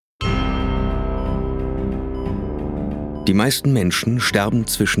Die meisten Menschen sterben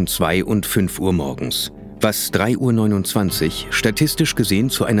zwischen 2 und 5 Uhr morgens, was 3:29 Uhr statistisch gesehen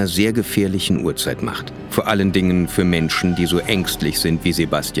zu einer sehr gefährlichen Uhrzeit macht. Vor allen Dingen für Menschen, die so ängstlich sind wie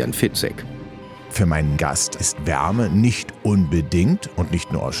Sebastian Fitzek. Für meinen Gast ist Wärme nicht unbedingt und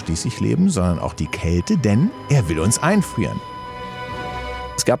nicht nur ausschließlich Leben, sondern auch die Kälte, denn er will uns einfrieren.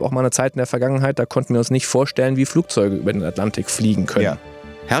 Es gab auch mal eine Zeit in der Vergangenheit, da konnten wir uns nicht vorstellen, wie Flugzeuge über den Atlantik fliegen können. Ja.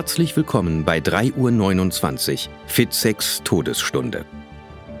 Herzlich willkommen bei 3:29 Uhr, Fitzeks Todesstunde.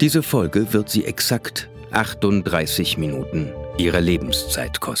 Diese Folge wird Sie exakt 38 Minuten Ihrer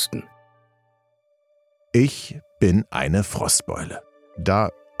Lebenszeit kosten. Ich bin eine Frostbeule. Da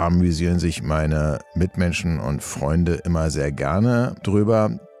amüsieren sich meine Mitmenschen und Freunde immer sehr gerne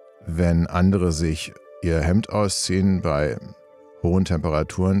drüber, wenn andere sich ihr Hemd ausziehen bei hohen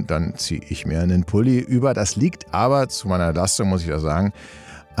Temperaturen, dann ziehe ich mir einen Pulli über. Das liegt aber, zu meiner Leistung muss ich da sagen,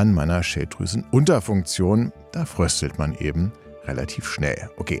 an meiner Schilddrüsenunterfunktion. Da fröstelt man eben relativ schnell.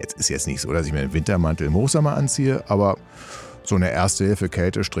 Okay, jetzt ist jetzt nicht so, dass ich mir einen Wintermantel im Hochsommer anziehe, aber so eine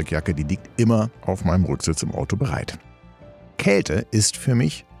Erste-Hilfe-Kälte-Strickjacke, die liegt immer auf meinem Rücksitz im Auto bereit. Kälte ist für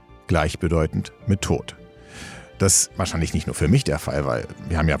mich gleichbedeutend mit Tod. Das ist wahrscheinlich nicht nur für mich der Fall, weil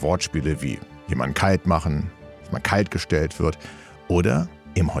wir haben ja Wortspiele wie jemanden kalt machen, dass man kalt gestellt wird. Oder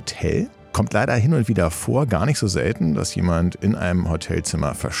im Hotel kommt leider hin und wieder vor, gar nicht so selten, dass jemand in einem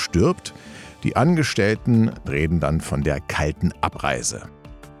Hotelzimmer verstirbt. Die Angestellten reden dann von der kalten Abreise.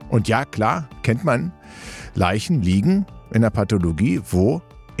 Und ja, klar, kennt man, Leichen liegen in der Pathologie, wo?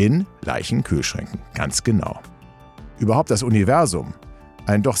 In Leichenkühlschränken, ganz genau. Überhaupt das Universum,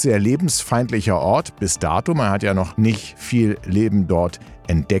 ein doch sehr lebensfeindlicher Ort bis dato. Man hat ja noch nicht viel Leben dort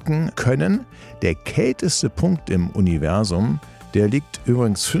entdecken können. Der kälteste Punkt im Universum, der liegt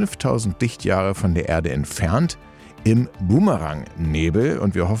übrigens 5000 Lichtjahre von der Erde entfernt, im Boomerang-Nebel.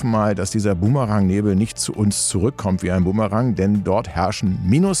 Und wir hoffen mal, dass dieser Boomerang-Nebel nicht zu uns zurückkommt wie ein Boomerang, denn dort herrschen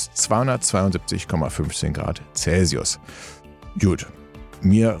minus 272,15 Grad Celsius. Gut,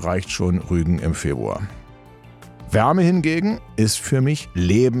 mir reicht schon Rügen im Februar. Wärme hingegen ist für mich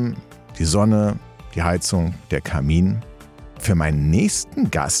Leben, die Sonne, die Heizung, der Kamin. Für meinen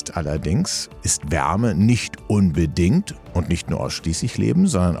nächsten Gast allerdings ist Wärme nicht unbedingt und nicht nur ausschließlich Leben,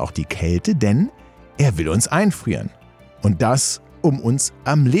 sondern auch die Kälte, denn er will uns einfrieren. Und das, um uns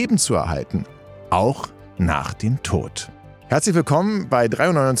am Leben zu erhalten, auch nach dem Tod. Herzlich willkommen bei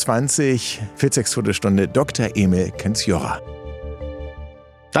 3:29 Uhr, Fitzeks Todesstunde, Dr. Emil Kendziora.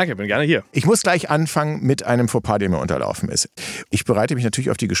 Danke, bin gerne hier. Ich muss gleich anfangen mit einem Fauxpas, der mir unterlaufen ist. Ich bereite mich natürlich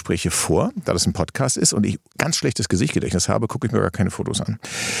auf die Gespräche vor, da das ein Podcast ist und ich ganz schlechtes Gesichtgedächtnis habe, gucke ich mir gar keine Fotos an.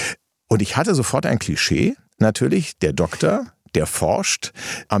 Und ich hatte sofort ein Klischee, natürlich, der Doktor, der forscht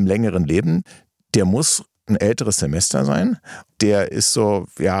am längeren Leben, der muss ein älteres Semester sein. Der ist so,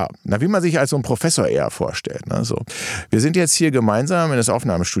 ja, wie man sich als so ein Professor eher vorstellt. Ne? So. Wir sind jetzt hier gemeinsam in das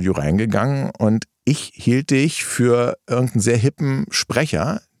Aufnahmestudio reingegangen und ich hielt dich für irgendeinen sehr hippen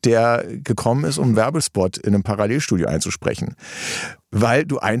Sprecher, der gekommen ist, um einen Werbespot in einem Parallelstudio einzusprechen. Weil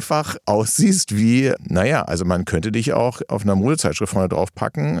du einfach aussiehst wie, also man könnte dich auch auf einer Modezeitschrift vorne drauf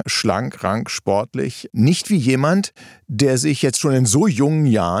packen, schlank, rank, sportlich. Nicht wie jemand, der sich jetzt schon in so jungen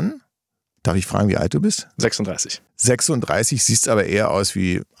Jahren, darf ich fragen, wie alt du bist? 36. 36, siehst aber eher aus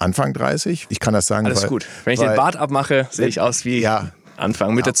wie Anfang 30. Ich kann das sagen. Alles gut. Wenn ich den Bart abmache, sehe ich aus wie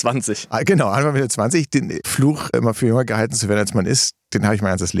Anfang, Mitte 20. Genau, Anfang Mitte 20. Den Fluch, immer für jünger gehalten zu werden, als man ist, den habe ich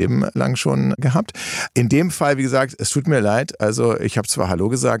mein ganzes Leben lang schon gehabt. In dem Fall, wie gesagt, es tut mir leid. Also ich habe zwar Hallo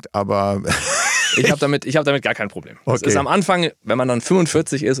gesagt, aber... Ich habe damit gar kein Problem. Okay. Das ist am Anfang, wenn man dann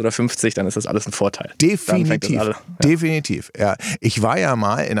 45 ist oder 50, dann ist das alles ein Vorteil. Definitiv. Ja. Ich war ja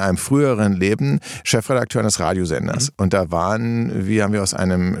mal in einem früheren Leben Chefredakteur eines Radiosenders. Und da haben wir aus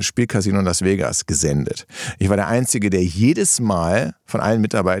einem Spielcasino in Las Vegas gesendet. Ich war der Einzige, der jedes Mal von allen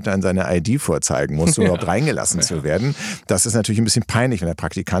Mitarbeitern seine ID vorzeigen musste, um überhaupt reingelassen zu werden. Das ist natürlich ein bisschen peinlich, wenn der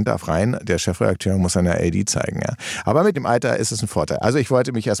Praktikant darf rein, der Chefredakteur muss seine ID zeigen. Ja. Aber mit dem Alter ist es ein Vorteil. Also ich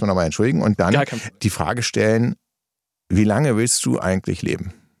wollte mich erstmal nochmal entschuldigen und dann die Frage stellen, wie lange willst du eigentlich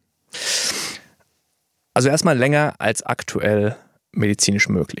leben? Also erstmal länger als aktuell medizinisch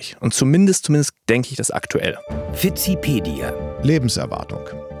möglich. Und zumindest denke ich das aktuell. Fitzipedia. Lebenserwartung.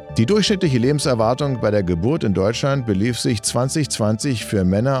 Die durchschnittliche Lebenserwartung bei der Geburt in Deutschland belief sich 2020 für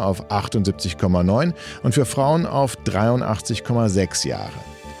Männer auf 78,9 und für Frauen auf 83,6 Jahre.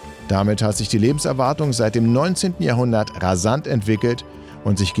 Damit hat sich die Lebenserwartung seit dem 19. Jahrhundert rasant entwickelt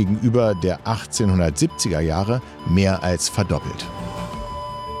und sich gegenüber der 1870er Jahre mehr als verdoppelt.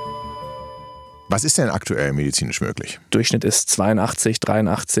 Was ist denn aktuell medizinisch möglich? Durchschnitt ist 82,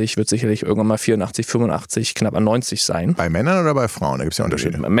 83, wird sicherlich irgendwann mal 84, 85, knapp an 90 sein. Bei Männern oder bei Frauen? Da gibt es ja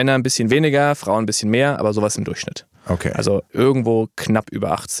Unterschiede. Männer ein bisschen weniger, Frauen ein bisschen mehr, aber sowas im Durchschnitt. Okay. Also irgendwo knapp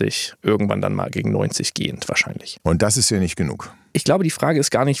über 80, irgendwann dann mal gegen 90 gehend wahrscheinlich. Und das ist ja nicht genug. Ich glaube, die Frage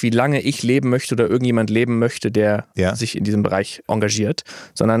ist gar nicht, wie lange ich leben möchte oder irgendjemand leben möchte, der sich in diesem Bereich engagiert,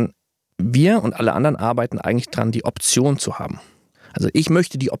 sondern wir und alle anderen arbeiten eigentlich dran, die Option zu haben. Also ich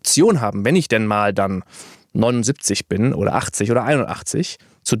möchte die Option haben, wenn ich denn mal dann 79 bin oder 80 oder 81,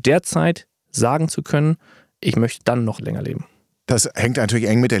 zu der Zeit sagen zu können, ich möchte dann noch länger leben. Das hängt natürlich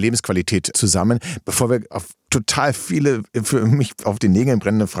eng mit der Lebensqualität zusammen. Bevor wir auf total viele, für mich auf den Nägeln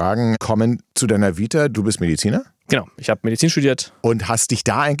brennende Fragen kommen zu deiner Vita, du bist Mediziner? Genau, ich habe Medizin studiert. Und hast dich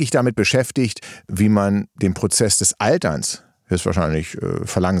da eigentlich damit beschäftigt, wie man den Prozess des Alterns höchstwahrscheinlich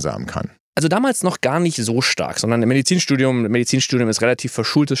verlangsamen kann? Also damals noch gar nicht so stark, sondern Medizinstudium ist relativ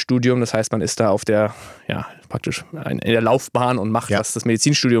verschultes Studium. Das heißt, man ist da auf der, praktisch in der Laufbahn und macht, was das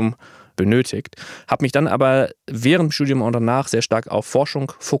Medizinstudium benötigt. Habe mich dann aber während dem Studium und danach sehr stark auf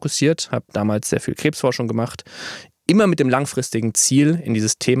Forschung fokussiert, habe damals sehr viel Krebsforschung gemacht, immer mit dem langfristigen Ziel, in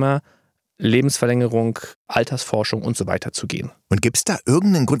dieses Thema Lebensverlängerung, Altersforschung und so weiter zu gehen. Und gibt es da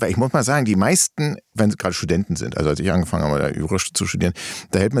irgendeinen Grund? Weil ich muss mal sagen, die meisten, wenn sie gerade Studenten sind, also als ich angefangen habe, da juristisch zu studieren,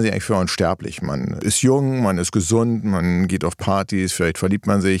 da hält man sich eigentlich für unsterblich. Man ist jung, man ist gesund, man geht auf Partys, vielleicht verliebt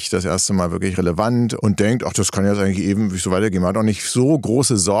man sich das erste Mal wirklich relevant und denkt, ach, das kann jetzt eigentlich ewig so weitergehen. Man hat auch nicht so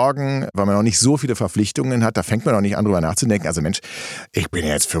große Sorgen, weil man auch nicht so viele Verpflichtungen hat. Da fängt man auch nicht an, drüber nachzudenken. Also Mensch, ich bin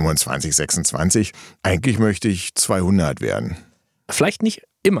jetzt 25, 26, eigentlich möchte ich 200 werden. Vielleicht nicht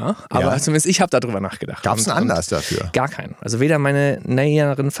immer, aber zumindest ich habe darüber nachgedacht. Gab es einen Anlass dafür? Gar keinen. Also weder meine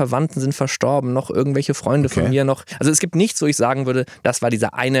näheren Verwandten sind verstorben, noch irgendwelche Freunde von mir noch. Also es gibt nichts, wo ich sagen würde, das war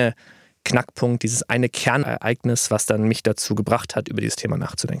dieser eine Knackpunkt, dieses eine Kernereignis, was dann mich dazu gebracht hat, über dieses Thema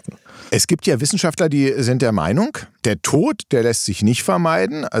nachzudenken. Es gibt ja Wissenschaftler, die sind der Meinung, der Tod, der lässt sich nicht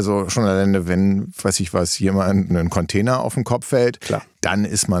vermeiden. Also schon alleine, wenn, jemand einen Container auf den Kopf fällt, dann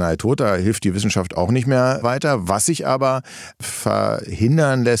ist man halt tot. Da hilft die Wissenschaft auch nicht mehr weiter. Was sich aber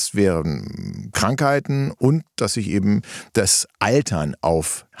verhindern lässt, wären Krankheiten und dass sich eben das Altern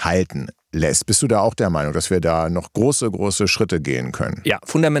aufhalten lässt. Bist du da auch der Meinung, dass wir da noch große, große Schritte gehen können? Ja,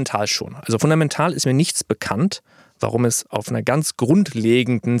 fundamental schon. Also fundamental ist mir nichts bekannt, warum es auf einer ganz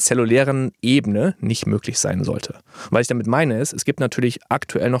grundlegenden zellulären Ebene nicht möglich sein sollte. Und was ich damit meine ist, es gibt natürlich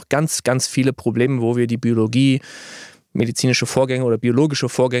aktuell noch ganz, ganz viele Probleme, wo wir die Biologie, medizinische Vorgänge oder biologische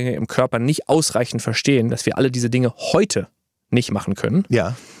Vorgänge im Körper nicht ausreichend verstehen, dass wir alle diese Dinge heute nicht machen können.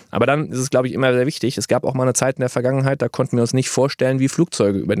 Ja. Aber dann ist es, glaube ich, immer sehr wichtig. Es gab auch mal eine Zeit in der Vergangenheit, da konnten wir uns nicht vorstellen, wie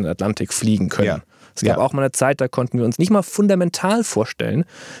Flugzeuge über den Atlantik fliegen können. Ja. Es gab auch mal eine Zeit, da konnten wir uns nicht mal fundamental vorstellen,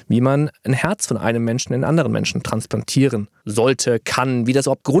 wie man ein Herz von einem Menschen in einen anderen Menschen transplantieren sollte, kann, wie das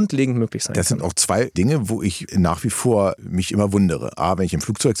überhaupt grundlegend möglich sein kann. Das sind auch zwei Dinge, wo ich nach wie vor mich immer wundere. A, wenn ich im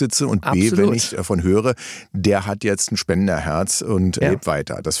Flugzeug sitze und B, wenn ich davon höre, der hat jetzt ein Spenderherz und lebt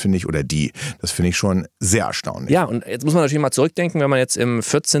weiter. Das finde ich, oder die, das finde ich schon sehr erstaunlich. Ja, und jetzt muss man natürlich mal zurückdenken, wenn man jetzt im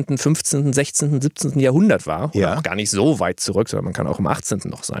 14., 15., 16., 17. Jahrhundert war, oder auch gar nicht so weit zurück, sondern man kann auch im 18.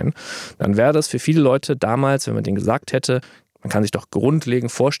 noch sein, dann wäre das für viele Leute damals, wenn man denen gesagt hätte, man kann sich doch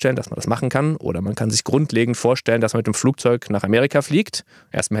grundlegend vorstellen, dass man das machen kann, oder man kann sich grundlegend vorstellen, dass man mit dem Flugzeug nach Amerika fliegt.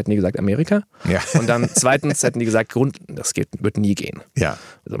 Erstmal hätten die gesagt Amerika, und dann zweitens hätten die gesagt, wird nie gehen. Ja.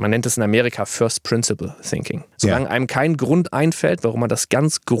 Also man nennt es in Amerika First Principle Thinking. Solange einem kein Grund einfällt, warum man das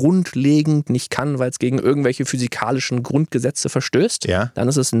ganz grundlegend nicht kann, weil es gegen irgendwelche physikalischen Grundgesetze verstößt, dann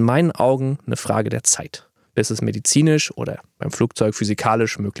ist es in meinen Augen eine Frage der Zeit, bis es medizinisch oder beim Flugzeug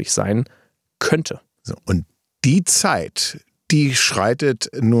physikalisch möglich sein könnte. So, und die Zeit, die schreitet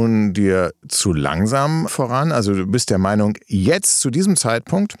nun dir zu langsam voran. Also du bist der Meinung, jetzt zu diesem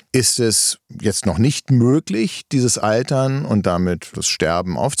Zeitpunkt ist es jetzt noch nicht möglich, dieses Altern und damit das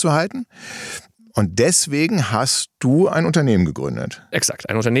Sterben aufzuhalten. Und deswegen hast du ein Unternehmen gegründet. Exakt,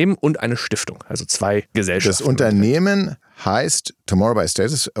 ein Unternehmen und eine Stiftung, also zwei Gesellschaften. Das Unternehmen heißt Tomorrow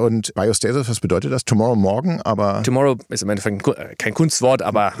Biostasis. Und Biostasis, was bedeutet das? Tomorrow, morgen, aber... Tomorrow ist im Endeffekt kein Kunstwort,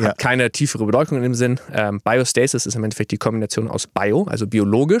 aber hat keine tiefere Bedeutung in dem Sinn. Biostasis ist im Endeffekt die Kombination aus Bio, also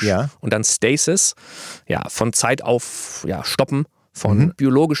biologisch, und dann Stasis, von Zeit auf stoppen, von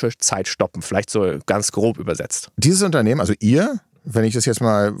biologischer Zeit stoppen, vielleicht so ganz grob übersetzt. Dieses Unternehmen, also ihr... Wenn ich das jetzt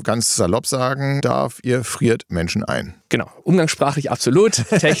mal ganz salopp sagen darf, ihr friert Menschen ein. Genau, umgangssprachlich absolut,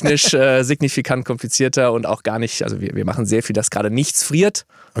 technisch signifikant komplizierter und auch gar nicht, also wir machen sehr viel, dass gerade nichts friert,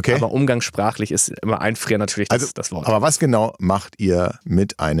 aber umgangssprachlich ist immer Einfrieren natürlich das Wort. Aber was genau macht ihr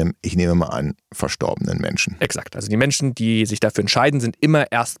mit einem, ich nehme mal an, verstorbenen Menschen? Exakt, also die Menschen, die sich dafür entscheiden, sind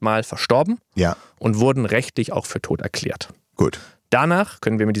immer erstmal verstorben und wurden rechtlich auch für tot erklärt. Gut. Danach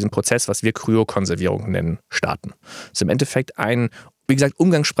können wir mit diesem Prozess, was wir Kryokonservierung nennen, starten. Das ist im Endeffekt ein wie gesagt,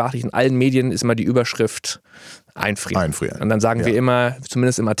 umgangssprachlich in allen Medien ist immer die Überschrift einfrieren. Und dann sagen wir immer,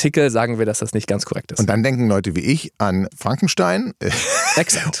 zumindest im Artikel, sagen wir, dass das nicht ganz korrekt ist. Und dann denken Leute wie ich an Frankenstein.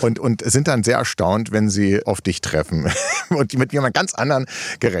 Exakt. und sind dann sehr erstaunt, wenn sie auf dich treffen und die mit jemand ganz anderen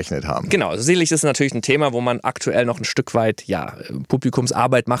gerechnet haben. Genau, also sicherlich ist es natürlich ein Thema, wo man aktuell noch ein Stück weit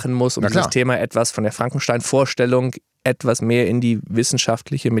Publikumsarbeit machen muss, um dieses Thema etwas von der Frankenstein-Vorstellung etwas mehr in die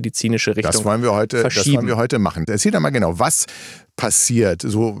wissenschaftliche, medizinische Richtung das wollen wir heute machen. Erzähl doch mal genau, was passiert,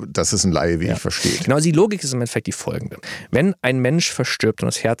 so dass es ein Laie wie ich versteht. Genau, die Logik ist im Endeffekt die folgende. Wenn ein Mensch verstirbt und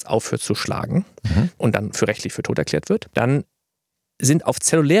das Herz aufhört zu schlagen und dann rechtlich für tot erklärt wird, dann sind auf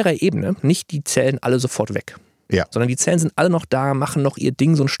zellulärer Ebene nicht die Zellen alle sofort weg. Sondern die Zellen sind alle noch da, machen noch ihr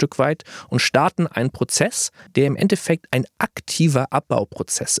Ding so ein Stück weit und starten einen Prozess, der im Endeffekt ein aktiver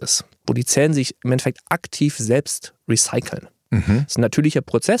Abbauprozess ist, wo die Zellen sich im Endeffekt aktiv selbst recyceln. Das ist ein natürlicher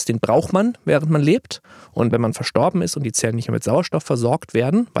Prozess, den braucht man, während man lebt. Und wenn man verstorben ist und die Zellen nicht mehr mit Sauerstoff versorgt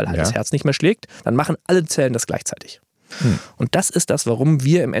werden, weil halt das Herz nicht mehr schlägt, dann machen alle Zellen das gleichzeitig. Und das ist das, warum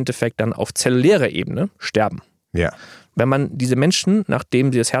wir im Endeffekt dann auf zellulärer Ebene sterben. Wenn man diese Menschen,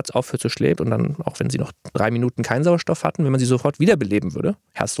 nachdem sie das Herz aufhört zu schlagen und dann, auch wenn sie noch 3 Minuten keinen Sauerstoff hatten, wenn man sie sofort wiederbeleben würde,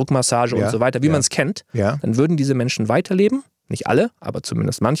 Herzdruckmassage und so weiter, wie man es kennt, dann würden diese Menschen weiterleben. Nicht alle, aber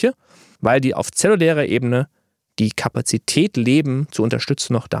zumindest manche, weil die auf zellulärer Ebene die Kapazität, Leben zu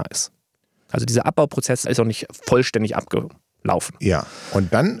unterstützen, noch da ist. Also dieser Abbauprozess ist auch nicht vollständig abgelaufen.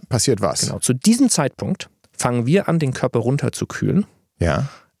 Und dann passiert was? Genau, zu diesem Zeitpunkt fangen wir an, den Körper runterzukühlen.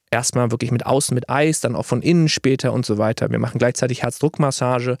 Erstmal wirklich mit außen mit Eis, dann auch von innen später und so weiter. Wir machen gleichzeitig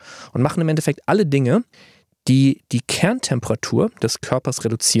Herzdruckmassage und machen im Endeffekt alle Dinge, die die Kerntemperatur des Körpers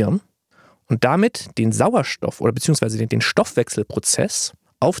reduzieren und damit den Sauerstoff oder beziehungsweise den Stoffwechselprozess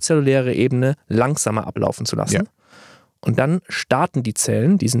auf zellulärer Ebene langsamer ablaufen zu lassen. Und dann starten die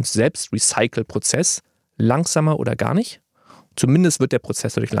Zellen diesen Selbst-Recycle-Prozess langsamer oder gar nicht. Zumindest wird der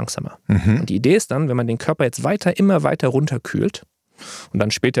Prozess dadurch langsamer. Und die Idee ist dann, wenn man den Körper jetzt immer weiter runterkühlt, und dann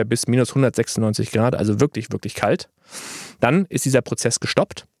später bis minus 196 Grad, also wirklich, wirklich kalt, dann ist dieser Prozess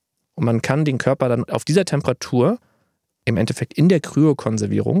gestoppt und man kann den Körper dann auf dieser Temperatur im Endeffekt in der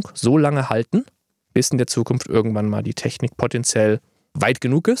Kryokonservierung so lange halten, bis in der Zukunft irgendwann mal die Technik potenziell weit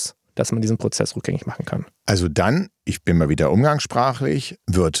genug ist, dass man diesen Prozess rückgängig machen kann. Also dann, ich bin mal wieder umgangssprachlich,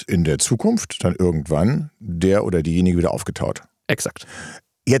 wird in der Zukunft dann irgendwann der oder diejenige wieder aufgetaut. Exakt.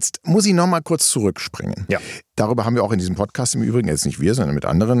 Jetzt muss ich noch mal kurz zurückspringen. Darüber haben wir auch in diesem Podcast im Übrigen, jetzt nicht wir, sondern mit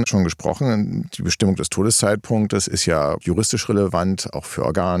anderen schon gesprochen. Die Bestimmung des Todeszeitpunktes ist ja juristisch relevant, auch für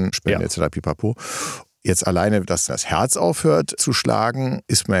Organspenden etc. pipapo. Jetzt alleine, dass das Herz aufhört zu schlagen,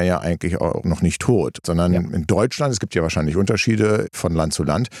 ist man ja eigentlich auch noch nicht tot, sondern in Deutschland, es gibt ja wahrscheinlich Unterschiede von Land zu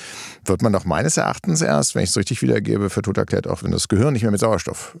Land, wird man doch meines Erachtens erst, wenn ich es richtig wiedergebe, für tot erklärt, auch wenn das Gehirn nicht mehr mit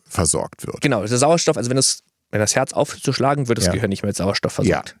Sauerstoff versorgt wird. Genau, der Sauerstoff, also wenn das Herz aufhört zu schlagen, wird das Gehirn nicht mehr mit Sauerstoff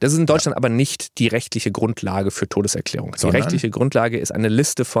versorgt. Das ist in Deutschland aber nicht die rechtliche Grundlage für Todeserklärung. Die rechtliche Grundlage ist eine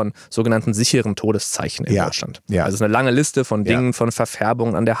Liste von sogenannten sicheren Todeszeichen in Deutschland. Also es ist eine lange Liste von Dingen, von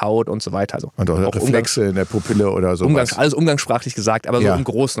Verfärbungen an der Haut und so weiter. Also und auch Reflexe in der Pupille oder so. Alles umgangssprachlich gesagt, aber so im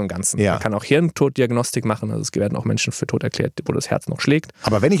Großen und Ganzen. Man kann auch Hirntoddiagnostik machen, also es werden auch Menschen für tot erklärt, wo das Herz noch schlägt.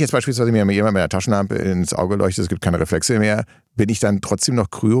 Aber wenn ich jetzt beispielsweise mir jemand mit einer Taschenlampe ins Auge leuchtet, es gibt keine Reflexe mehr, bin ich dann trotzdem noch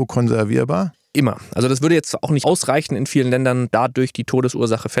kryokonservierbar? Immer. Also das würde jetzt auch nicht ausreichen, in vielen Ländern dadurch die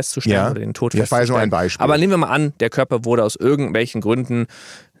Todesursache festzustellen oder den Tod festzustellen. Das war so ein Beispiel. Aber nehmen wir mal an, der Körper wurde aus irgendwelchen Gründen,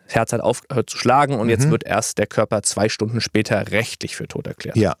 das Herz hat aufgehört zu schlagen und jetzt wird erst der Körper 2 Stunden später rechtlich für tot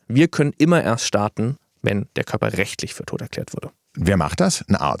erklärt. Wir können immer erst starten, wenn der Körper rechtlich für tot erklärt wurde. Wer macht das?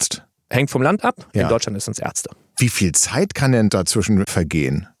 Ein Arzt? Hängt vom Land ab. In Deutschland ist es Ärzte. Wie viel Zeit kann denn dazwischen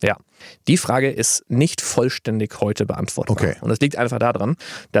vergehen? Die Frage ist nicht vollständig heute beantwortbar. Und das liegt einfach daran,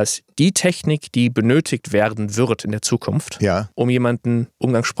 dass die Technik, die benötigt werden wird in der Zukunft, um jemanden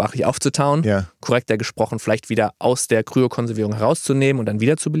umgangssprachlich aufzutauen, korrekter gesprochen vielleicht wieder aus der Kryokonservierung herauszunehmen und dann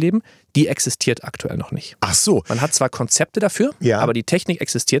wiederzubeleben, die existiert aktuell noch nicht. Ach so. Man hat zwar Konzepte dafür, aber die Technik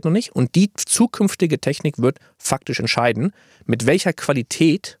existiert noch nicht und die zukünftige Technik wird faktisch entscheiden, mit welcher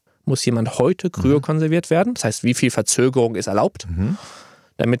Qualität muss jemand heute kryokonserviert werden. Das heißt, wie viel Verzögerung ist erlaubt,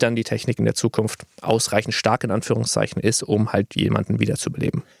 damit dann die Technik in der Zukunft ausreichend stark in Anführungszeichen ist, um halt jemanden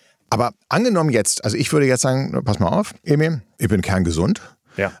wiederzubeleben. Aber angenommen jetzt, also ich würde jetzt sagen, pass mal auf, Emil, ich bin kerngesund.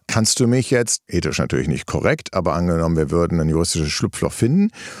 Kannst du mich jetzt, ethisch natürlich nicht korrekt, aber angenommen, wir würden ein juristisches Schlupfloch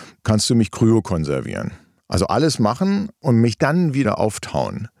finden, kannst du mich kryokonservieren. Also alles machen und mich dann wieder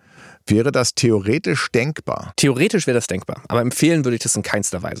auftauen. Wäre das theoretisch denkbar? Theoretisch wäre das denkbar, aber empfehlen würde ich das in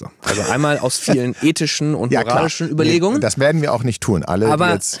keinster Weise. Also einmal aus vielen ethischen und moralischen Überlegungen. Das werden wir auch nicht tun. Alle, die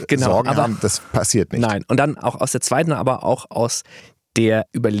jetzt Sorgen haben, das passiert nicht. Nein, und dann auch aus der zweiten, aber auch aus der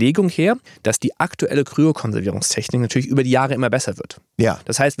Überlegung her, dass die aktuelle Kryokonservierungstechnik natürlich über die Jahre immer besser wird. Ja.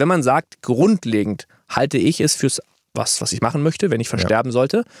 Das heißt, wenn man sagt, grundlegend halte ich es fürs was ich machen möchte, wenn ich versterben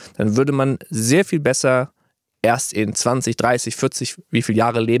sollte, dann würde man sehr viel besser erst in 20, 30, 40, wie viele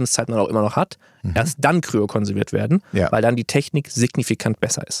Jahre Lebenszeit man auch immer noch hat, erst dann kryokonserviert werden, weil dann die Technik signifikant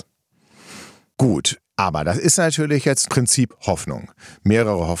besser ist. Gut, aber das ist natürlich jetzt Prinzip Hoffnung.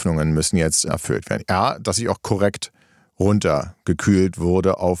 Mehrere Hoffnungen müssen jetzt erfüllt werden. A, dass ich auch korrekt runtergekühlt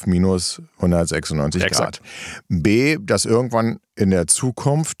wurde auf minus 196 Grad. B, dass irgendwann in der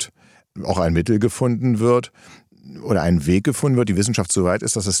Zukunft auch ein Mittel gefunden wird, oder ein Weg gefunden wird, die Wissenschaft so weit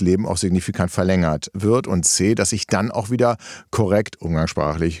ist, dass das Leben auch signifikant verlängert wird. Und C, dass ich dann auch wieder korrekt,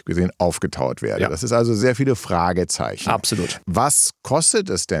 umgangssprachlich gesehen, aufgetaut werde. Ja. Das ist also sehr viele Fragezeichen. Absolut. Was kostet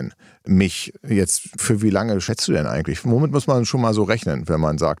es denn, mich jetzt, für wie lange schätzt du denn eigentlich? Womit muss man schon mal so rechnen, wenn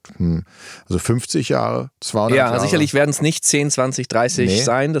man sagt, also 50 Jahre, 200 Jahre? Ja, sicherlich werden es nicht 10, 20, 30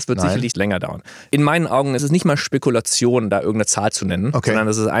 sein. Das wird sicherlich länger dauern. In meinen Augen ist es nicht mal Spekulation, da irgendeine Zahl zu nennen, sondern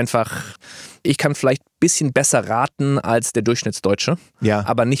es ist einfach, ich kann vielleicht ein bisschen besser raten als der Durchschnittsdeutsche,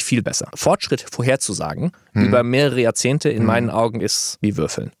 aber nicht viel besser. Fortschritt vorherzusagen über mehrere Jahrzehnte in meinen Augen ist wie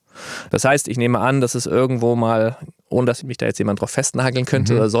Würfeln. Das heißt, ich nehme an, dass es irgendwo mal, ohne dass mich da jetzt jemand drauf festnageln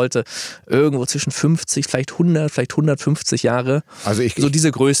könnte oder sollte, irgendwo zwischen 50, vielleicht 100, vielleicht 150 Jahre, also so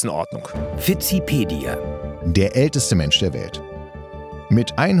diese Größenordnung. Wikipedia. Der älteste Mensch der Welt.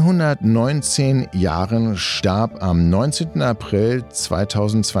 Mit 119 Jahren starb am 19. April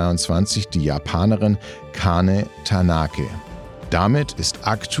 2022 die Japanerin Kane Tanake. Damit ist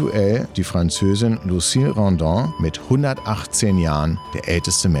aktuell die Französin Lucille Randon mit 118 Jahren der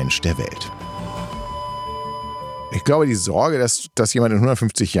älteste Mensch der Welt. Ich glaube, die Sorge, dass jemand in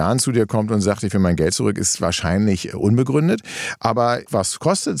 150 Jahren zu dir kommt und sagt, ich will mein Geld zurück, ist wahrscheinlich unbegründet. Aber was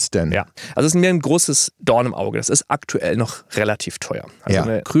kostet es denn? Ja, also es ist mir ein großes Dorn im Auge. Das ist aktuell noch relativ teuer. Also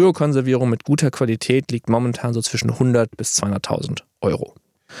eine Kryokonservierung mit guter Qualität liegt momentan so zwischen 100.000 bis 200.000 Euro.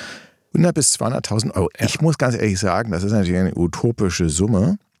 100.000 bis 200.000 Euro. Ja. Ich muss ganz ehrlich sagen, das ist natürlich eine utopische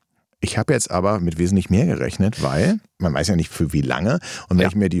Summe. Ich habe jetzt aber mit wesentlich mehr gerechnet, weil man weiß ja nicht für wie lange. Und wenn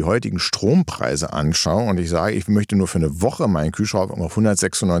ich mir die heutigen Strompreise anschaue und ich sage, ich möchte nur für eine Woche meinen Kühlschrank auf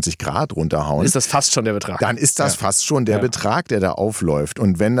 196 Grad runterhauen. Ist das fast schon der Betrag? Dann ist das fast schon der Betrag, der da aufläuft.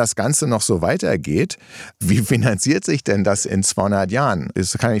 Und wenn das Ganze noch so weitergeht, wie finanziert sich denn das in 200 Jahren?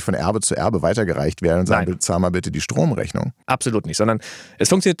 Es kann ja nicht von Erbe zu Erbe weitergereicht werden und sagen, bezahl mal bitte die Stromrechnung. Absolut nicht, sondern es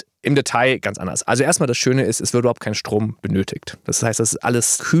funktioniert im Detail ganz anders. Also erstmal das Schöne ist, es wird überhaupt kein Strom benötigt. Das heißt, das ist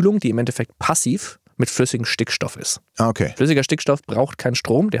alles Kühlung, die im Endeffekt passiv mit flüssigem Stickstoff ist. Okay. Flüssiger Stickstoff braucht keinen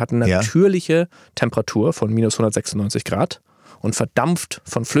Strom, der hat eine natürliche Temperatur von minus 196 Grad und verdampft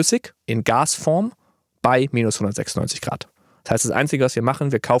von flüssig in Gasform bei minus 196 Grad. Das heißt, das Einzige, was wir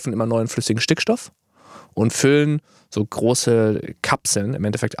machen, wir kaufen immer neuen flüssigen Stickstoff und füllen so große Kapseln im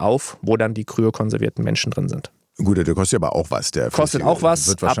Endeffekt auf, wo dann die kryokonservierten Menschen drin sind. Gut, der kostet aber auch was. Der kostet auch was,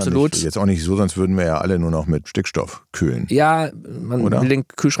 wird absolut. Jetzt auch nicht so, sonst würden wir ja alle nur noch mit Stickstoff kühlen. Ja, man will den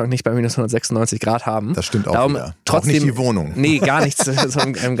Kühlschrank nicht bei minus 196 Grad haben. Das stimmt auch darum wieder. Trotzdem, auch nicht die Wohnung. Nee, gar nichts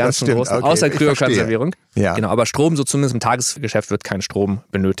im ganzen Großen, außer Kryokonservierung. Ja. Genau, aber Strom, so zumindest im Tagesgeschäft, wird kein Strom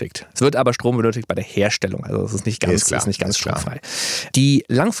benötigt. Es wird aber Strom benötigt bei der Herstellung, also das ist nicht ganz stromfrei. Die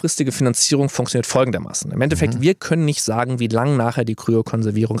langfristige Finanzierung funktioniert folgendermaßen. Im Endeffekt, wir können nicht sagen, wie lang nachher die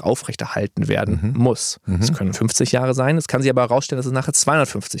Kryokonservierung aufrechterhalten werden muss. Es können 50 Jahre sein, es kann sich aber herausstellen, dass es nachher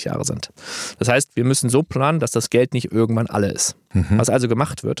 250 Jahre sind. Das heißt, wir müssen so planen, dass das Geld nicht irgendwann alle ist. Was also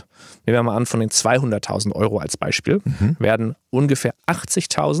gemacht wird, nehmen wir mal an, von den 200.000 Euro als Beispiel, werden ungefähr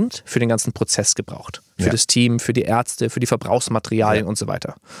 80.000 für den ganzen Prozess gebraucht. Für das Team, für die Ärzte, für die Verbrauchsmaterialien und so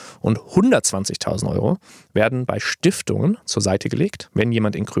weiter. Und 120.000 Euro werden bei Stiftungen zur Seite gelegt, wenn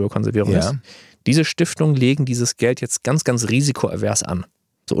jemand in Kryokonservierung ist. Diese Stiftungen legen dieses Geld jetzt ganz, ganz risikoavers an.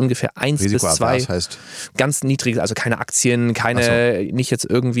 So ungefähr 1 bis 2, heißt ganz niedrig, also keine Aktien, nicht jetzt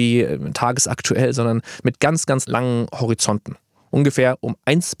irgendwie tagesaktuell, sondern mit ganz, ganz langen Horizonten. Ungefähr um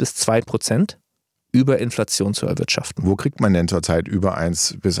 1 bis 2% über Inflation zu erwirtschaften. Wo kriegt man denn zurzeit über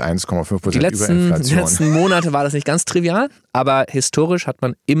 1 bis 1,5% über Inflation? Die letzten Monate war das nicht ganz trivial, aber historisch hat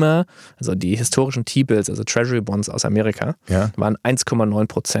man immer, also die historischen T-Bills, also Treasury Bonds aus Amerika, waren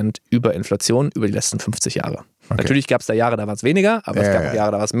 1,9% über Inflation über die letzten 50 Jahre. Okay. Natürlich gab es da Jahre, da war es weniger, aber es gab auch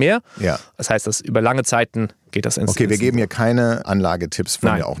Jahre, da war es mehr. Ja. Das heißt, dass über lange Zeiten geht das ins... Okay, wir geben hier keine Anlagetipps,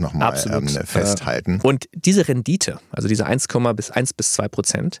 wollen wir auch nochmal festhalten. Und diese Rendite, also diese 1 bis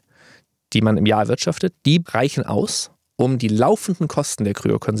 2%, die man im Jahr erwirtschaftet, die reichen aus, um die laufenden Kosten der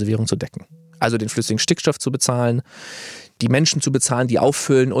Kryokonservierung zu decken. Also den flüssigen Stickstoff zu bezahlen, die Menschen zu bezahlen, die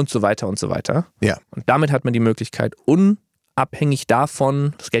auffüllen und so weiter und so weiter. Ja. Und damit hat man die Möglichkeit, unabhängig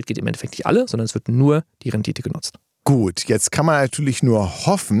davon, das Geld geht im Endeffekt nicht alle, sondern es wird nur die Rendite genutzt. Gut, jetzt kann man natürlich nur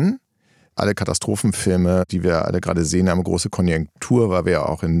hoffen, alle Katastrophenfilme, die wir alle gerade sehen, haben eine große Konjunktur, weil wir ja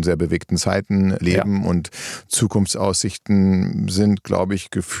auch in sehr bewegten Zeiten leben und Zukunftsaussichten sind, glaube ich,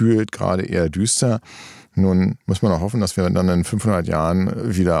 gefühlt gerade eher düster. Nun muss man auch hoffen, dass wir dann in 500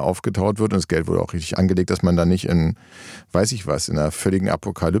 Jahren wieder aufgetaut wird und das Geld wurde auch richtig angelegt, dass man da nicht in, weiß ich was, in einer völligen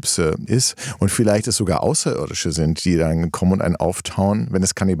Apokalypse ist und vielleicht es sogar Außerirdische sind, die dann kommen und einen auftauen. Wenn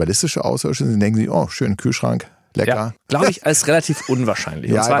es kannibalistische Außerirdische sind, denken sie, oh, schön, Kühlschrank. Lecker. Ja, glaube ich, als relativ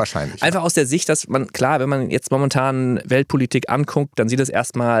unwahrscheinlich. Ja, wahrscheinlich. Einfach aus der Sicht, dass man, klar, wenn man jetzt momentan Weltpolitik anguckt, dann sieht es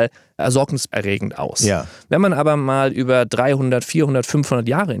erstmal besorgniserregend aus. Ja. Wenn man aber mal über 300, 400, 500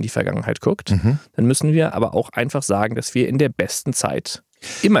 Jahre in die Vergangenheit guckt, dann müssen wir aber auch einfach sagen, dass wir in der besten Zeit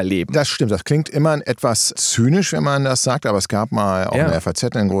immer leben. Das stimmt, das klingt immer etwas zynisch, wenn man das sagt, aber es gab mal auch in der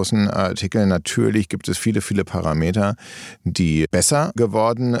FAZ einen großen Artikel, natürlich gibt es viele, viele Parameter, die besser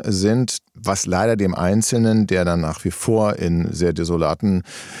geworden sind, was leider dem Einzelnen, der dann nach wie vor in sehr desolaten,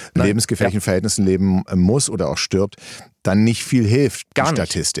 lebensgefährlichen Verhältnissen leben muss oder auch stirbt, dann nicht viel hilft, gar die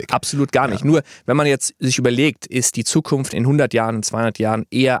nicht. Statistik. Absolut gar nicht. Nur, wenn man jetzt sich überlegt, ist die Zukunft in 100 Jahren, in 200 Jahren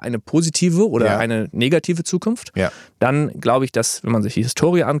eher eine positive oder eine negative Zukunft, dann glaube ich, dass, wenn man sich die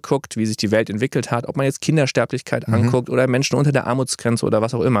Historie anguckt, wie sich die Welt entwickelt hat, ob man jetzt Kindersterblichkeit anguckt oder Menschen unter der Armutsgrenze oder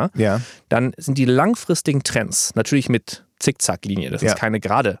was auch immer, dann sind die langfristigen Trends, natürlich mit Zickzack-Linie, das ist keine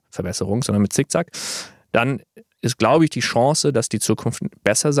gerade Verbesserung, sondern mit Zickzack, dann ist, glaube ich, die Chance, dass die Zukunft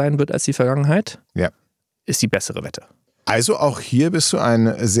besser sein wird als die Vergangenheit, ist die bessere Wette. Also auch hier bist du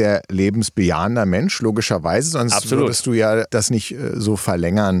ein sehr lebensbejahender Mensch, logischerweise, sonst würdest du ja das nicht so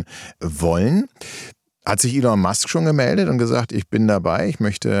verlängern wollen. Hat sich Elon Musk schon gemeldet und gesagt, ich bin dabei, ich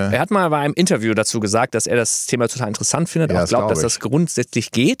möchte... Er hat mal bei einem Interview dazu gesagt, dass er das Thema total interessant findet, auch glaubt, dass das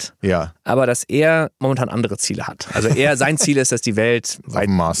grundsätzlich geht, aber dass er momentan andere Ziele hat. Also sein Ziel ist, dass die Welt auf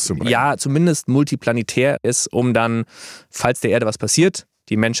den Mars zu bringen. Ja, zumindest multiplanetär ist, um dann, falls der Erde was passiert,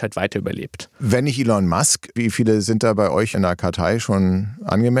 die Menschheit weiter überlebt. Wenn nicht Elon Musk, wie viele sind da bei euch in der Kartei schon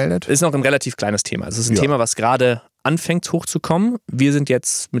angemeldet? Ist noch ein relativ kleines Thema. Es ist ein Thema, was gerade anfängt hochzukommen. Wir sind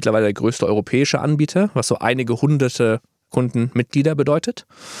jetzt mittlerweile der größte europäische Anbieter, was so einige hunderte Kundenmitglieder bedeutet.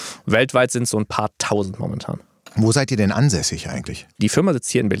 Weltweit sind es so ein paar tausend momentan. Wo seid ihr denn ansässig eigentlich? Die Firma sitzt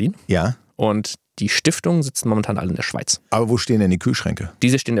hier in Berlin. Ja. Und die Stiftungen sitzen momentan alle in der Schweiz. Aber wo stehen denn die Kühlschränke?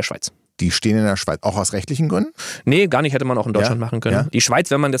 Diese stehen in der Schweiz. Die stehen in der Schweiz, auch aus rechtlichen Gründen? Nee, gar nicht, hätte man auch in Deutschland machen können. Ja. Die Schweiz,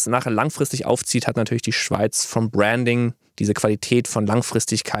 wenn man das nachher langfristig aufzieht, hat natürlich die Schweiz vom Branding diese Qualität von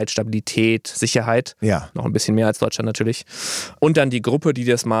Langfristigkeit, Stabilität, Sicherheit. Noch ein bisschen mehr als Deutschland natürlich. Und dann die Gruppe, die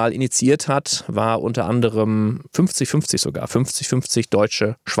das mal initiiert hat, war unter anderem 50-50 sogar. 50-50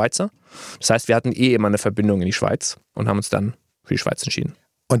 Deutsche, Schweizer. Das heißt, wir hatten immer eine Verbindung in die Schweiz und haben uns dann für die Schweiz entschieden.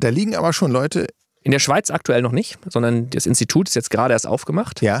 Und da liegen aber schon Leute... In der Schweiz aktuell noch nicht, sondern das Institut ist jetzt gerade erst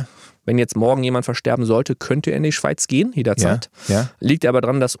aufgemacht. Wenn jetzt morgen jemand versterben sollte, könnte er in die Schweiz gehen, jederzeit. Liegt aber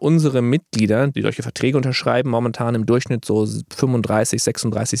daran, dass unsere Mitglieder, die solche Verträge unterschreiben, momentan im Durchschnitt so 35,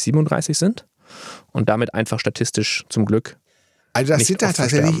 36, 37 sind und damit einfach statistisch zum Glück. Also das sind da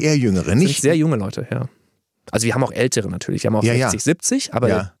tatsächlich eher Jüngere, nicht? Das sind sehr junge Leute, ja. Also wir haben auch Ältere natürlich, wir haben auch 60, 70, aber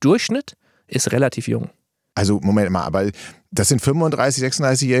der Durchschnitt ist relativ jung. Also Moment mal, aber das sind 35,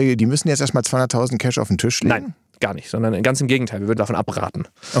 36-Jährige, die müssen jetzt erstmal 200.000 Cash auf den Tisch legen? Nein, gar nicht, sondern ganz im Gegenteil, wir würden davon abraten.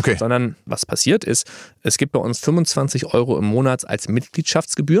 Okay. Sondern was passiert ist, es gibt bei uns 25 € im Monat als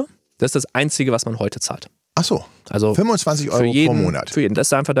Mitgliedschaftsgebühr. Das ist das Einzige, was man heute zahlt. Ach so, also 25 € pro Monat. Für jeden. Das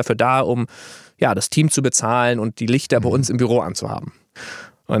ist einfach dafür da, um das Team zu bezahlen und die Lichter bei uns im Büro anzuhaben.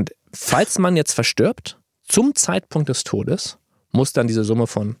 Und falls man jetzt verstirbt, zum Zeitpunkt des Todes, muss dann diese Summe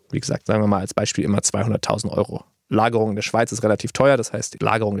von, wie gesagt, sagen wir mal als Beispiel immer 200.000 €. Lagerung in der Schweiz ist relativ teuer, das heißt, die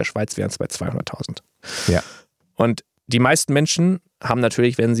Lagerung in der Schweiz wären es bei 200.000. Ja. Und die meisten Menschen haben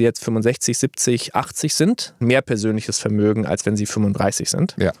natürlich, wenn sie jetzt 65, 70, 80 sind, mehr persönliches Vermögen, als wenn sie 35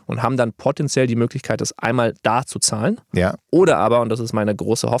 sind. Und haben dann potenziell die Möglichkeit, das einmal da zu zahlen. Oder aber, und das ist meine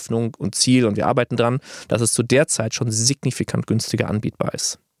große Hoffnung und Ziel und wir arbeiten dran, dass es zu der Zeit schon signifikant günstiger anbietbar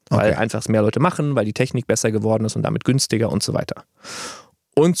ist. Weil einfach es mehr Leute machen, weil die Technik besser geworden ist und damit günstiger und so weiter.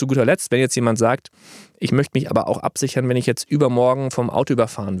 Und zu guter Letzt, wenn jetzt jemand sagt, ich möchte mich aber auch absichern, wenn ich jetzt übermorgen vom Auto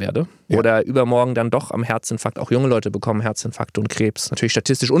überfahren werde oder übermorgen dann doch am Herzinfarkt, auch junge Leute bekommen Herzinfarkte und Krebs. Natürlich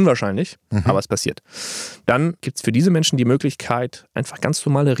statistisch unwahrscheinlich, aber es passiert. Dann gibt es für diese Menschen die Möglichkeit, einfach ganz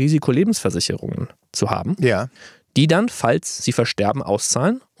normale Risikolebensversicherungen zu haben, die dann, falls sie versterben,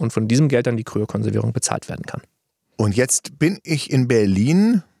 auszahlen und von diesem Geld dann die Kryokonservierung bezahlt werden kann. Und jetzt bin ich in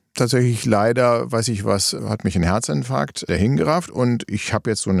Berlin... Tatsächlich leider, weiß ich was, hat mich ein Herzinfarkt dahingerafft und ich habe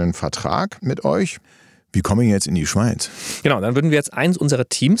jetzt so einen Vertrag mit euch. Wie komme ich jetzt in die Schweiz? Genau, dann würden wir jetzt eins unserer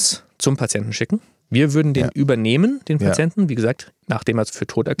Teams zum Patienten schicken. Wir würden den übernehmen, den Patienten, wie gesagt, nachdem er für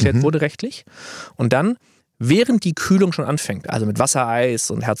tot erklärt wurde rechtlich. Und dann während die Kühlung schon anfängt, also mit Wassereis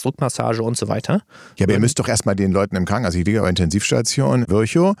und Herzdruckmassage und so weiter. Ja, aber ihr müsst doch erstmal den Leuten im Krankenhaus, also ich liege auf Intensivstation,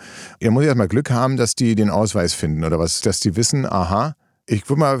 Virchow, ihr müsst erstmal Glück haben, dass die den Ausweis finden oder was, dass die wissen, aha, ich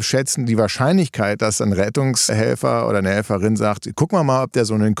würde mal schätzen, die Wahrscheinlichkeit, dass ein Rettungshelfer oder eine Helferin sagt, guck mal, ob der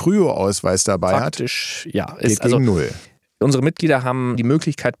so einen Kryo-Ausweis dabei Faktisch, hat, ja, geht gegen 0. Unsere Mitglieder haben die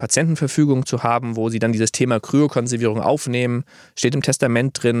Möglichkeit, Patientenverfügung zu haben, wo sie dann dieses Thema Kryokonservierung aufnehmen. Steht im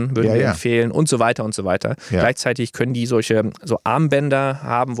Testament drin, würden wir empfehlen und so weiter und so weiter. Ja. Gleichzeitig können die solche so Armbänder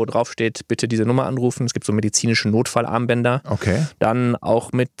haben, wo drauf steht, bitte diese Nummer anrufen. Es gibt so medizinische Notfallarmbänder. Okay. Dann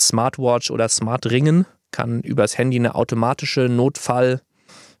auch mit Smartwatch oder Smartringen kann übers Handy eine automatische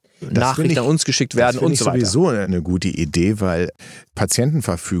Notfall-Nachricht an uns geschickt werden und so weiter. Das ist sowieso eine gute Idee, weil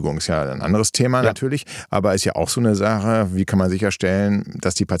Patientenverfügung ist ja ein anderes Thema natürlich, aber ist ja auch so eine Sache, wie kann man sicherstellen,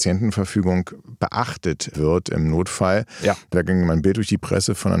 dass die Patientenverfügung beachtet wird im Notfall. Ja. Da ging mal ein Bild durch die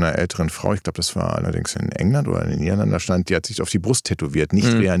Presse von einer älteren Frau, ich glaube, das war allerdings in England oder in den Niederlanden, da stand, die hat sich auf die Brust tätowiert,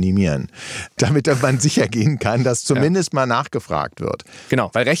 nicht reanimieren. Damit man sicher gehen kann, dass zumindest mal nachgefragt wird.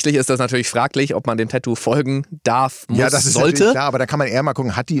 Genau, weil rechtlich ist das natürlich fraglich, ob man dem Tattoo folgen darf, muss, ja, das ist sollte. Klar, aber da kann man eher mal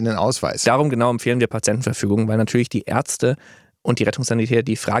gucken, hat die einen Ausweis? Darum genau empfehlen wir Patientenverfügung, weil natürlich die Ärzte und die Rettungssanitäter,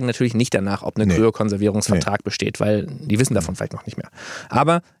 die fragen natürlich nicht danach, ob ein Kryokonservierungsvertrag besteht, weil die wissen davon vielleicht noch nicht mehr.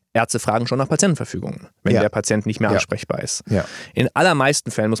 Aber Ärzte fragen schon nach Patientenverfügungen, wenn der Patient nicht mehr ansprechbar ist. Ja. In allermeisten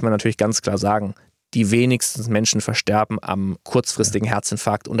Fällen muss man natürlich ganz klar sagen, die wenigsten Menschen versterben am kurzfristigen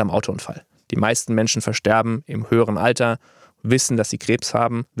Herzinfarkt und am Autounfall. Die meisten Menschen versterben im höheren Alter, wissen, dass sie Krebs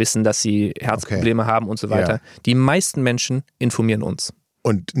haben, wissen, dass sie Herzprobleme haben und so weiter. Ja. Die meisten Menschen informieren uns.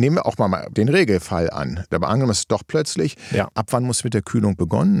 Und nehmen wir auch mal den Regelfall an. Aber angenommen, es ist doch plötzlich. Ja. Ab wann muss mit der Kühlung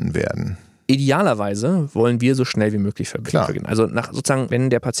begonnen werden? Idealerweise wollen wir so schnell wie möglich beginnen. Also sozusagen, wenn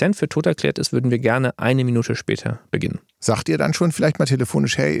der Patient für tot erklärt ist, würden wir gerne 1 Minute später beginnen. Sagt ihr dann schon vielleicht mal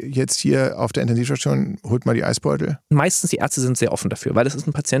telefonisch, hey, jetzt hier auf der Intensivstation, holt mal die Eisbeutel? Meistens die Ärzte sind sehr offen dafür, weil das ist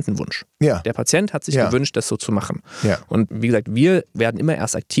ein Patientenwunsch. Ja. Der Patient hat sich gewünscht, das so zu machen. Ja. Und wie gesagt, wir werden immer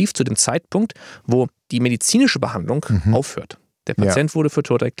erst aktiv zu dem Zeitpunkt, wo die medizinische Behandlung aufhört. Der Patient wurde für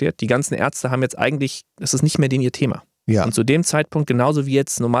tot erklärt. Die ganzen Ärzte haben jetzt eigentlich, das ist nicht mehr ihr Thema. Ja. Und zu dem Zeitpunkt, genauso wie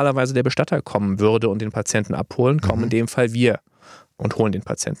jetzt normalerweise der Bestatter kommen würde und den Patienten abholen, kommen in dem Fall wir und holen den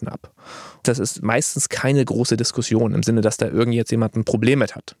Patienten ab. Das ist meistens keine große Diskussion im Sinne, dass da jemand ein Problem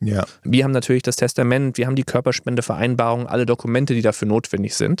mit hat. Ja. Wir haben natürlich das Testament, wir haben die Körperspendevereinbarung, alle Dokumente, die dafür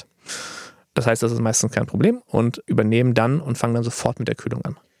notwendig sind. Das heißt, das ist meistens kein Problem und übernehmen dann und fangen dann sofort mit der Kühlung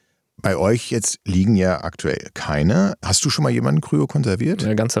an. Bei euch jetzt liegen ja aktuell keine. Hast du schon mal jemanden kryokonserviert?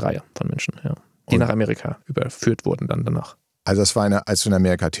 Eine ganze Reihe von Menschen, ja. Die nach Amerika überführt wurden dann danach. Also das war als du in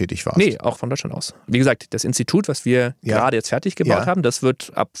Amerika tätig warst? Nee, auch von Deutschland aus. Wie gesagt, das Institut, was wir gerade jetzt fertig gebaut haben, das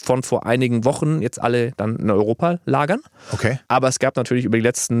wird von vor einigen Wochen jetzt alle dann in Europa lagern. Okay. Aber es gab natürlich über die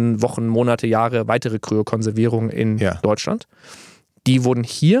letzten Wochen, Monate, Jahre weitere Kryokonservierungen in Deutschland. Die wurden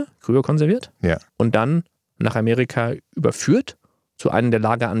hier kryokonserviert und dann nach Amerika überführt zu einem der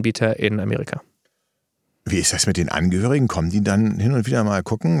Lageranbieter in Amerika. Wie ist das mit den Angehörigen? Kommen die dann hin und wieder mal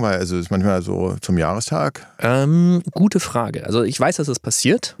gucken? Weil es ist manchmal so zum Jahrestag. Gute Frage. Also ich weiß, dass es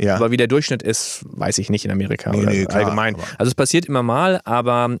passiert, aber wie der Durchschnitt ist, weiß ich nicht in Amerika oder allgemein. Also es passiert immer mal,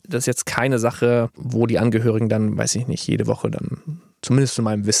 aber das ist jetzt keine Sache, wo die Angehörigen dann, weiß ich nicht, jede Woche dann, zumindest zu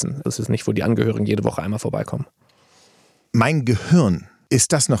meinem Wissen, das ist nicht, wo die Angehörigen jede Woche einmal vorbeikommen. Mein Gehirn,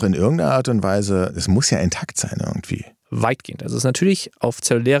 ist das noch in irgendeiner Art und Weise, es muss ja intakt sein irgendwie. Weitgehend. Also es ist natürlich auf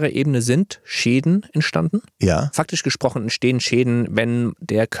zellulärer Ebene sind Schäden entstanden. Ja. Faktisch gesprochen entstehen Schäden, wenn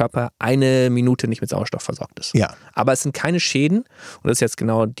der Körper 1 Minute nicht mit Sauerstoff versorgt ist. Ja. Aber es sind keine Schäden, und das ist jetzt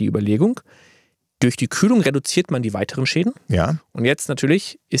genau die Überlegung, durch die Kühlung reduziert man die weiteren Schäden. Ja. Und jetzt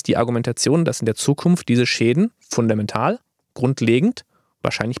natürlich ist die Argumentation, dass in der Zukunft diese Schäden fundamental, grundlegend,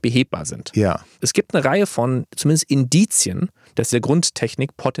 wahrscheinlich behebbar sind. Ja. Es gibt eine Reihe von zumindest Indizien, dass die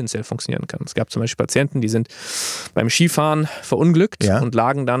Grundtechnik potenziell funktionieren kann. Es gab zum Beispiel Patienten, die sind beim Skifahren verunglückt und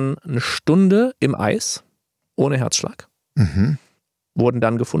lagen dann 1 Stunde im Eis ohne Herzschlag. Wurden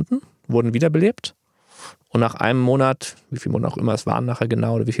dann gefunden, wurden wiederbelebt und nach einem Monat, wie viele Monate auch immer es waren nachher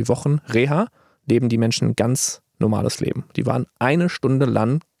genau oder wie viele Wochen, Reha, leben die Menschen ein ganz normales Leben. Die waren 1 Stunde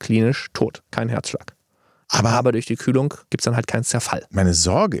lang klinisch tot, kein Herzschlag. Aber durch die Kühlung gibt es dann halt keinen Zerfall. Meine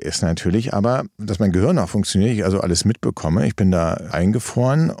Sorge ist natürlich aber, dass mein Gehirn auch funktioniert, ich also alles mitbekomme. Ich bin da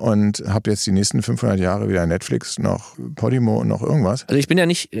eingefroren und habe jetzt die nächsten 500 Jahre weder Netflix noch Podimo und noch irgendwas. Also ich bin ja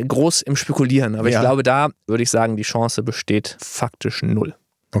nicht groß im Spekulieren, aber ich glaube, da würde ich sagen, die Chance besteht faktisch 0.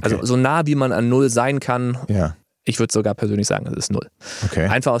 Okay. Also so nah, wie man an 0 sein kann, Ich würde sogar persönlich sagen, es ist 0. Okay.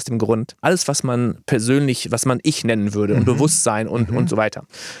 Einfach aus dem Grund, alles, was man persönlich, was man Ich nennen würde und Bewusstsein und so weiter.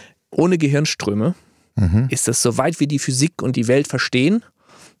 Ohne Gehirnströme ist das, soweit wir die Physik und die Welt verstehen,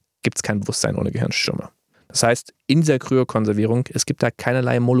 gibt es kein Bewusstsein ohne Gehirnströme. Das heißt, in dieser Kryokonservierung, es gibt da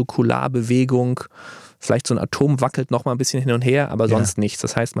keinerlei Molekularbewegung, vielleicht so ein Atom wackelt noch mal ein bisschen hin und her, aber sonst nichts.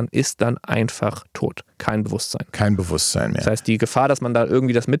 Das heißt, man ist dann einfach tot. Kein Bewusstsein. Kein Bewusstsein mehr. Das heißt, die Gefahr, dass man da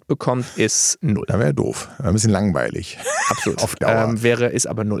irgendwie das mitbekommt, ist 0. Da wäre doof. Ein bisschen langweilig. Absolut. Auf Dauer. Ist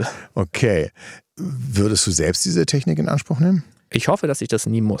aber 0. Okay. Würdest du selbst diese Technik in Anspruch nehmen? Ich hoffe, dass ich das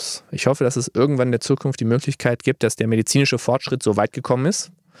nie muss. Ich hoffe, dass es irgendwann in der Zukunft die Möglichkeit gibt, dass der medizinische Fortschritt so weit gekommen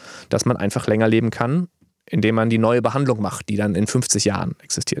ist, dass man einfach länger leben kann, indem man die neue Behandlung macht, die dann in 50 Jahren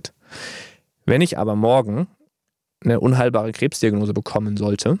existiert. Wenn ich aber morgen eine unheilbare Krebsdiagnose bekommen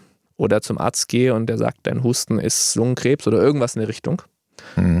sollte oder zum Arzt gehe und der sagt, dein Husten ist Lungenkrebs oder irgendwas in der Richtung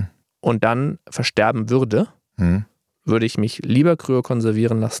und dann versterben würde, würde ich mich lieber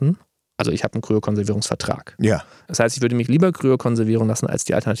kryokonservieren lassen. Also ich habe einen Kryokonservierungsvertrag. Ja. Das heißt, ich würde mich lieber kryokonservieren lassen als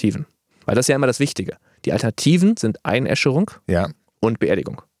die Alternativen. Weil das ist ja immer das Wichtige. Die Alternativen sind Einäscherung und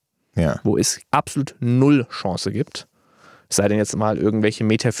Beerdigung. Ja. Wo es absolut 0 Chance gibt. Es sei denn jetzt mal irgendwelche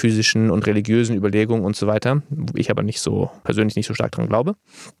metaphysischen und religiösen Überlegungen und so weiter, wo ich aber persönlich nicht so stark dran glaube.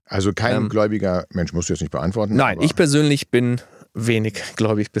 Also kein gläubiger Mensch, musst du jetzt nicht beantworten. Nein, ich persönlich bin wenig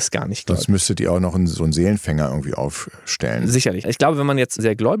gläubig bis gar nicht gläubig. Sonst müsstet ihr auch noch so einen Seelenfänger irgendwie aufstellen. Sicherlich. Ich glaube, wenn man jetzt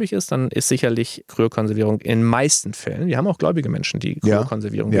sehr gläubig ist, dann ist sicherlich Kryokonservierung in den meisten Fällen, wir haben auch gläubige Menschen, die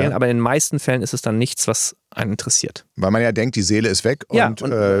Kryokonservierung wählen, aber in den meisten Fällen ist es dann nichts, was einen interessiert. Weil man ja denkt, die Seele ist weg. Und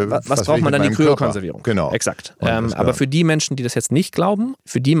was braucht man dann? Die Kryokonservierung. Genau. Exakt. Aber für die Menschen, die das jetzt nicht glauben,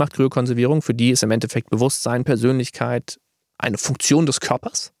 für die macht Kryokonservierung, für die ist im Endeffekt Bewusstsein, Persönlichkeit eine Funktion des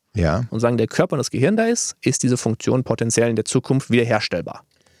Körpers. Ja. Und sagen, der Körper und das Gehirn da ist diese Funktion potenziell in der Zukunft wiederherstellbar.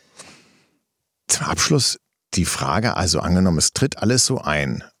 Zum Abschluss die Frage, also angenommen, es tritt alles so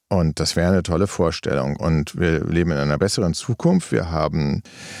ein und das wäre eine tolle Vorstellung und wir leben in einer besseren Zukunft, wir haben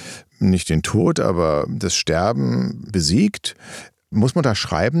nicht den Tod, aber das Sterben besiegt. Muss man da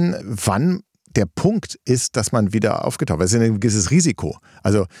schreiben, wann der Punkt ist, dass man wieder aufgetaucht wird. Das ist ein gewisses Risiko.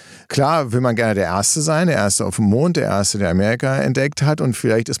 Also klar will man gerne der Erste sein, der Erste auf dem Mond, der Erste, der Amerika entdeckt hat und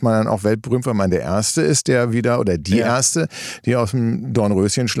vielleicht ist man dann auch weltberühmt, weil man der Erste ist, der wieder oder die Erste, die aus dem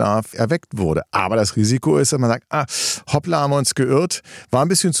Dornröschenschlaf erweckt wurde. Aber das Risiko ist, dass man sagt, hoppla, haben wir uns geirrt, war ein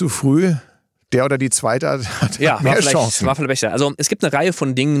bisschen zu früh. Der oder die Zweite hat mehr Chancen. War vielleicht besser. Also es gibt eine Reihe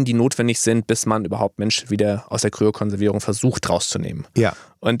von Dingen, die notwendig sind, bis man überhaupt Menschen wieder aus der Kryokonservierung versucht rauszunehmen. Ja.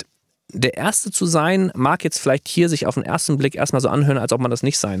 Und der Erste zu sein, mag jetzt vielleicht hier sich auf den ersten Blick erstmal so anhören, als ob man das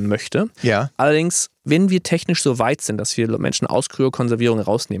nicht sein möchte. Ja. Allerdings, wenn wir technisch so weit sind, dass wir Menschen aus Kryokonservierung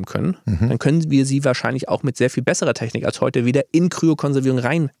rausnehmen können, dann können wir sie wahrscheinlich auch mit sehr viel besserer Technik als heute wieder in Kryokonservierung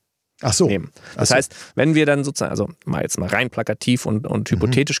nehmen. Das heißt, wenn wir dann sozusagen, also jetzt mal rein plakativ und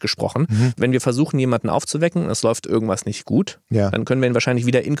hypothetisch gesprochen, wenn wir versuchen, jemanden aufzuwecken und es läuft irgendwas nicht gut, dann können wir ihn wahrscheinlich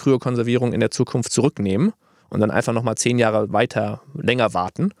wieder in Kryokonservierung in der Zukunft zurücknehmen und dann einfach nochmal 10 Jahre länger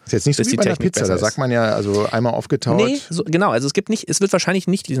warten. Ist jetzt nicht so wie bei der Pizza, da sagt man ja, also einmal aufgetaut. Nee, genau, also es wird wahrscheinlich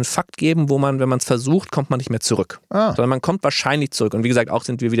nicht diesen Fakt geben, wo man, wenn man es versucht, kommt man nicht mehr zurück. Sondern man kommt wahrscheinlich zurück. Und wie gesagt, auch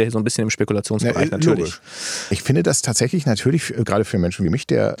sind wir wieder hier so ein bisschen im Spekulationsbereich natürlich. Logisch. Ich finde das tatsächlich natürlich, gerade für Menschen wie mich,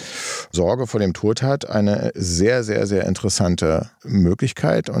 der Sorge vor dem Tod hat, eine sehr, sehr, sehr interessante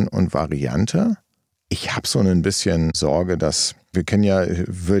Möglichkeit und Variante. Ich habe so ein bisschen Sorge, dass wir kennen ja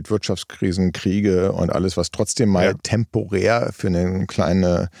Weltwirtschaftskrisen, Kriege und alles, was trotzdem mal temporär für eine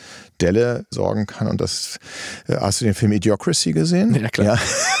kleine Delle sorgen kann. Und das, hast du den Film Idiocracy gesehen? Ja, klar.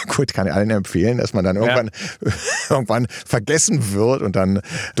 Ja, gut, kann ich allen empfehlen, dass man dann irgendwann vergessen wird und dann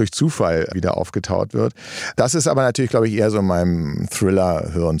durch Zufall wieder aufgetaut wird. Das ist aber natürlich, glaube ich, eher so meinem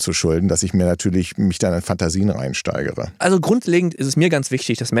Thriller-Hirn zu schulden, dass ich mir natürlich mich dann in Fantasien reinsteigere. Also grundlegend ist es mir ganz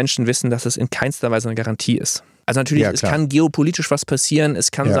wichtig, dass Menschen wissen, dass es in keinster Weise eine Garantie ist. Also natürlich, es kann geopolitisch was passieren.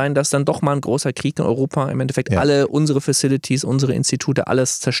 Es kann sein, dass dann doch mal ein großer Krieg in Europa im Endeffekt alle unsere Facilities, unsere Institute,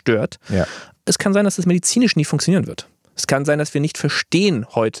 alles zerstört. Ja. Es kann sein, dass das medizinisch nie funktionieren wird. Es kann sein, dass wir nicht verstehen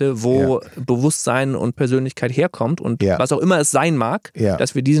heute, wo Bewusstsein und Persönlichkeit herkommt und was auch immer es sein mag,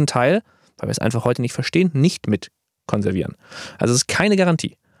 dass wir diesen Teil, weil wir es einfach heute nicht verstehen, nicht mit konservieren. Also es ist keine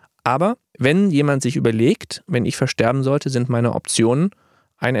Garantie. Aber wenn jemand sich überlegt, wenn ich versterben sollte, sind meine Optionen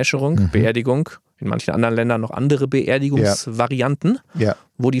Einäscherung, Beerdigung, in manchen anderen Ländern noch andere Beerdigungsvarianten,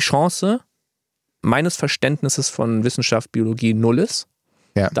 wo die Chance meines Verständnisses von Wissenschaft, Biologie 0 ist,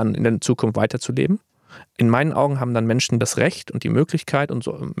 dann in der Zukunft weiterzuleben. In meinen Augen haben dann Menschen das Recht und die Möglichkeit, und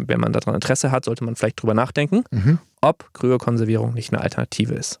so, wenn man daran Interesse hat, sollte man vielleicht drüber nachdenken, ob Kryokonservierung nicht eine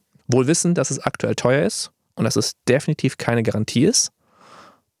Alternative ist. Wohl wissen, dass es aktuell teuer ist und dass es definitiv keine Garantie ist.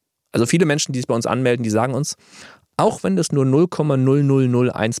 Also viele Menschen, die sich bei uns anmelden, die sagen uns, auch wenn das nur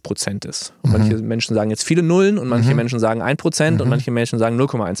 0,0001% ist. Und manche Menschen sagen jetzt viele Nullen und manche Menschen sagen 1% und manche Menschen sagen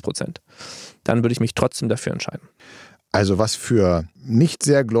 0,1%. Dann würde ich mich trotzdem dafür entscheiden. Also was für nicht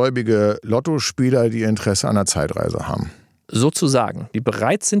sehr gläubige Lottospieler, die Interesse an einer Zeitreise haben. Sozusagen, die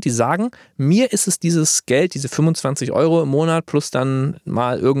bereit sind, die sagen, mir ist es dieses Geld, diese 25 € im Monat plus dann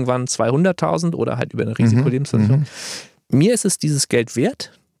mal irgendwann 200.000 oder halt über eine Risikolebensversicherung. Mir ist es dieses Geld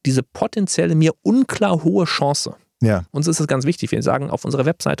wert, diese potenzielle, mir unklar hohe Chance. Ja. Uns ist das ganz wichtig. Wir sagen auf unserer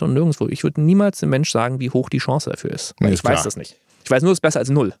Webseite und nirgendwo, ich würde niemals dem Mensch sagen, wie hoch die Chance dafür ist. Weil ich weiß das nicht. Ich weiß nur, es ist besser als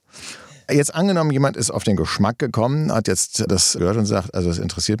 0. Jetzt angenommen, jemand ist auf den Geschmack gekommen, hat jetzt das gehört und sagt, also das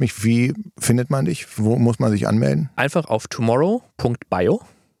interessiert mich. Wie findet man dich? Wo muss man sich anmelden? Einfach auf tomorrow.bio,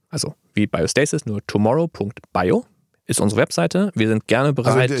 also wie Biostasis, nur tomorrow.bio ist unsere Webseite. Wir sind gerne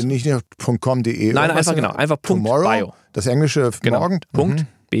bereit. Also nicht nur .com.de. Nein, einfach genau, einfach .bio. Das englische morgen.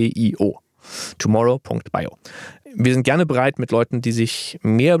 .bio. Tomorrow.bio. Wir sind gerne bereit mit Leuten, die sich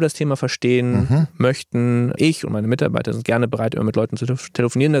mehr über das Thema verstehen möchten. Ich und meine Mitarbeiter sind gerne bereit, immer mit Leuten zu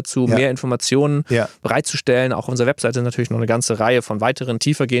telefonieren dazu, mehr Informationen bereitzustellen. Auch auf unserer Webseite ist natürlich noch eine ganze Reihe von weiteren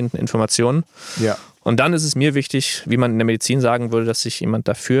tiefergehenden Informationen. Ja. Und dann ist es mir wichtig, wie man in der Medizin sagen würde, dass sich jemand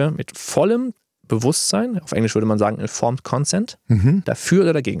dafür mit vollem Bewusstsein, auf Englisch würde man sagen informed consent, dafür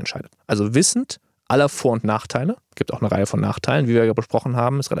oder dagegen entscheidet. Also wissend aller Vor- und Nachteile. Es gibt auch eine Reihe von Nachteilen, wie wir ja besprochen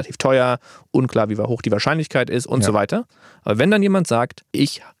haben. Ist relativ teuer, unklar, wie hoch die Wahrscheinlichkeit ist und so weiter. Aber wenn dann jemand sagt,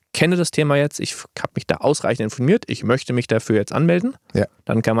 ich kenne das Thema jetzt, ich habe mich da ausreichend informiert, ich möchte mich dafür jetzt anmelden,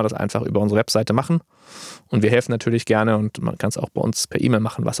 dann kann man das einfach über unsere Webseite machen. Und wir helfen natürlich gerne und man kann es auch bei uns per E-Mail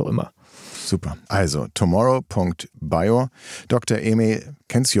machen, was auch immer. Super. Also tomorrow.bio. Dr. Emil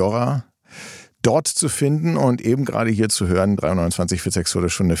Kendziora dort zu finden und eben gerade hier zu hören, 3,29 für 6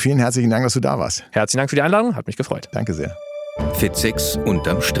 Stunde. Vielen herzlichen Dank, dass du da warst. Herzlichen Dank für die Einladung, hat mich gefreut. Danke sehr. Fit 6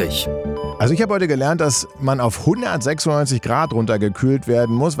 unterm Strich. Also ich habe heute gelernt, dass man auf 196 Grad runtergekühlt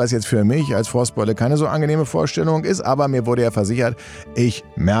werden muss, was jetzt für mich als Frostbeule keine so angenehme Vorstellung ist, aber mir wurde ja versichert, ich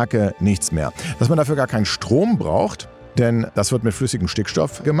merke nichts mehr. Dass man dafür gar keinen Strom braucht, denn das wird mit flüssigem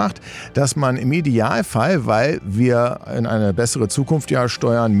Stickstoff gemacht, dass man im Idealfall, weil wir in eine bessere Zukunft ja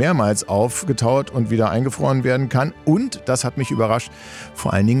steuern, mehrmals aufgetaut und wieder eingefroren werden kann. Und, das hat mich überrascht,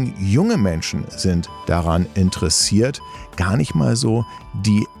 vor allen Dingen junge Menschen sind daran interessiert, gar nicht mal so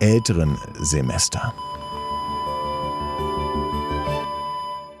die älteren Semester.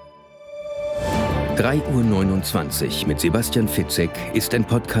 (3:29 Uhr) mit Sebastian Fitzek ist ein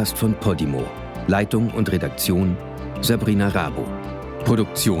Podcast von Podimo. Leitung und Redaktion Sabrina Rabo.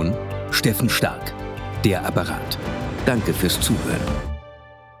 Produktion Steffen Stark. Der Apparat. Danke fürs Zuhören.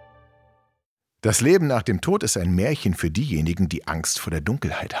 Das Leben nach dem Tod ist ein Märchen für diejenigen, die Angst vor der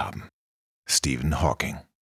Dunkelheit haben. Stephen Hawking.